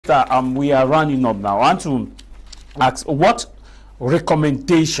Barrister, we are running up now. I want to ask, what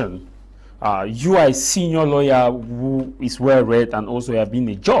recommendation, you are a senior lawyer who is well read and also have been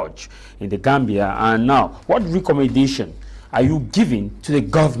a judge in the Gambia, and now what recommendation are you giving to the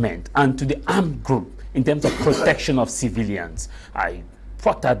government and to the armed group in terms of protection of civilians?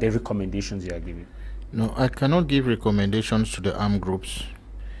 What are the recommendations you are giving? No, I cannot give recommendations to the armed groups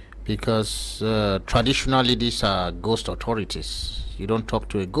because traditionally these are ghost authorities. You don't talk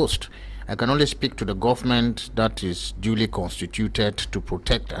to a ghost. I can only speak to the government that is duly constituted to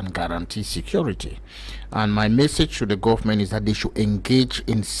protect and guarantee security. And my message to the government is that they should engage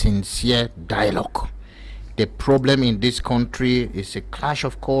in sincere dialogue. The problem in this country is a clash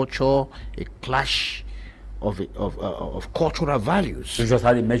of culture, a clash of cultural values. You just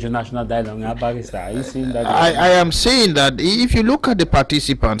had a major national dialogue. Barrister, are you saying that? I am saying that if you look at the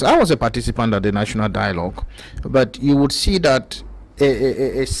participants, I was a participant at the national dialogue, but you would see that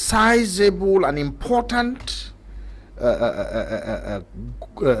a sizable and important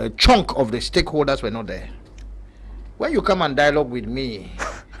chunk of the stakeholders were not there. When you come and dialogue with me,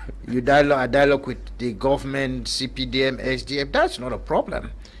 you dialogue with the government, CPDM, SDF, that's not a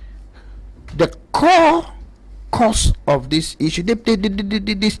problem. The core cause of this issue, the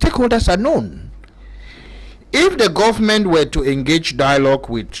stakeholders are known. If the government were to engage dialogue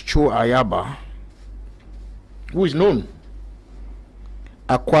with Cho Ayaba, who is known,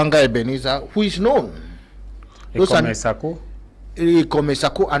 Akwanga Ebenezer, who is known, Komesako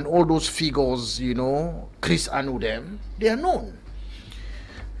and all those figures, you know, Chris Anudem, they are known.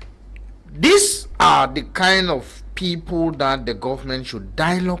 These are the kind of people that the government should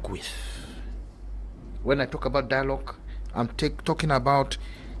dialogue with. When I talk about dialogue, I'm talking about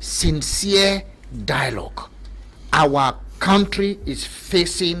sincere dialogue. Our country is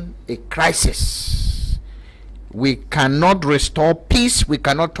facing a crisis. We cannot restore peace. We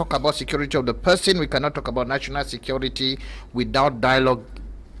cannot talk about security of the person. We cannot talk about national security without dialogue,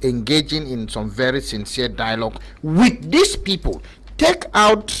 engaging in some very sincere dialogue with these people. Take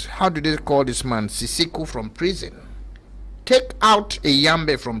out, how do they call this man, Sisiku from prison. Take out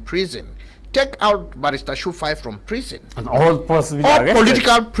Eyambe from prison. Take out Barrister Shufai from prison. And all possible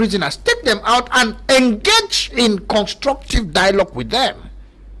political prisoners. Take them out and engage in constructive dialogue with them.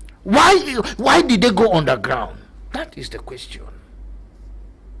 Why did they go underground? That is the question.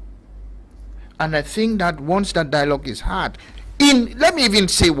 And I think that once that dialogue is had, let me even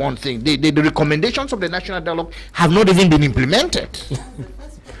say one thing, the recommendations of the national dialogue have not even been implemented.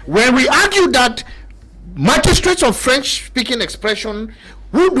 When we argue that magistrates of French-speaking expression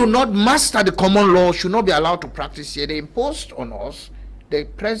who do not master the common law should not be allowed to practice here, they imposed on us the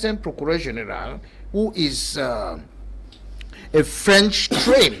present Procureur General, who is a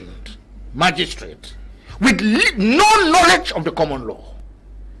French-trained magistrate with no knowledge of the common law.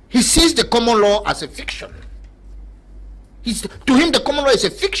 He sees the common law as a fiction. To him, the common law is a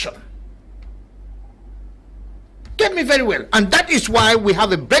fiction. Get me very well. And that is why we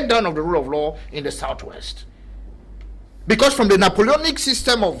have a breakdown of the rule of law in the Southwest. Because from the Napoleonic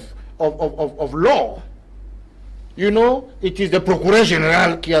system of law, you know, it is the Procureur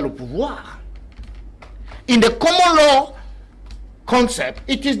General qui a le pouvoir. In the common law concept,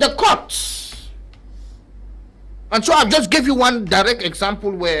 it is the courts. And so I've just gave you one direct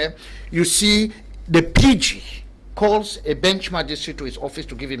example where you see the PG calls a bench magistrate to his office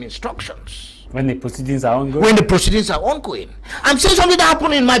to give him instructions. When the proceedings are ongoing? When the proceedings are ongoing. I'm saying something that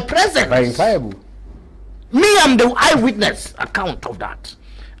happened in my presence. Verifiable. Me, I'm the eyewitness account of that.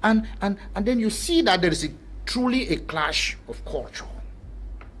 And then you see that there is truly a clash of culture.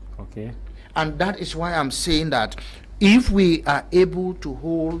 Okay. And that is why I'm saying that if we are able to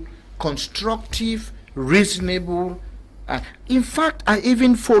hold constructive, reasonable, in fact, I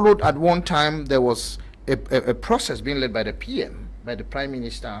even followed at one time, there was a process being led by the PM, by the Prime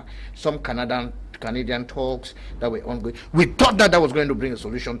Minister, some Canadian talks that were ongoing. We thought that was going to bring a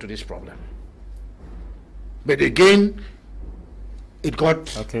solution to this problem. But again, it got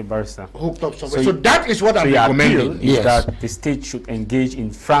hooked up somewhere. So that is what I'm recommending. Is that the state should engage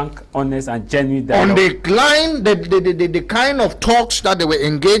in frank, honest, and genuine dialogue. On the line, the kind of talks that they were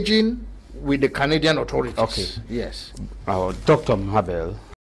engaging with the Canadian authorities. Okay. Yes. Dr. Mabel,